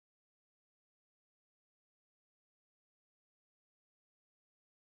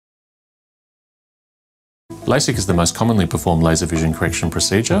LASIK is the most commonly performed laser vision correction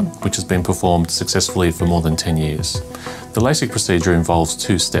procedure, which has been performed successfully for more than 10 years. The LASIK procedure involves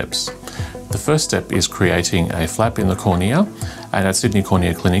two steps. The first step is creating a flap in the cornea, and at Sydney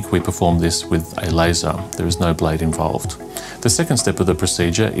Cornea Clinic we perform this with a laser. There is no blade involved. The second step of the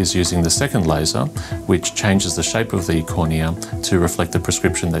procedure is using the second laser, which changes the shape of the cornea to reflect the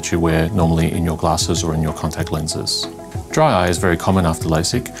prescription that you wear normally in your glasses or in your contact lenses. Dry eye is very common after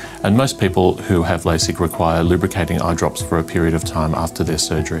LASIK, and most people who have LASIK require lubricating eye drops for a period of time after their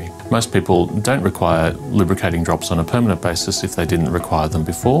surgery. Most people don't require lubricating drops on a permanent basis if they didn't require them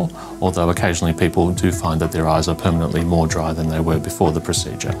before, although occasionally people do find that their eyes are permanently more dry than they were before the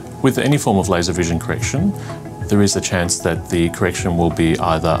procedure. With any form of laser vision correction, there is a chance that the correction will be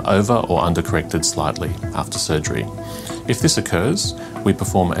either over or under-corrected slightly after surgery. If this occurs, we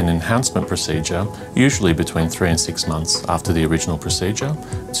perform an enhancement procedure, usually between 3 and 6 months after the original procedure,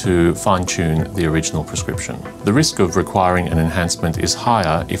 to fine-tune the original prescription. The risk of requiring an enhancement is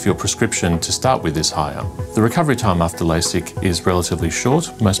higher if your prescription to start with is higher. The recovery time after LASIK is relatively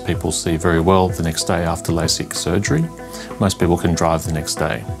short. Most people see very well the next day after LASIK surgery. Most people can drive the next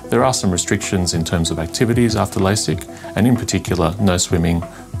day. There are some restrictions in terms of activities after LASIK, and in particular, no swimming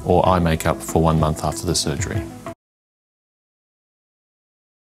or eye makeup for 1 month after the surgery.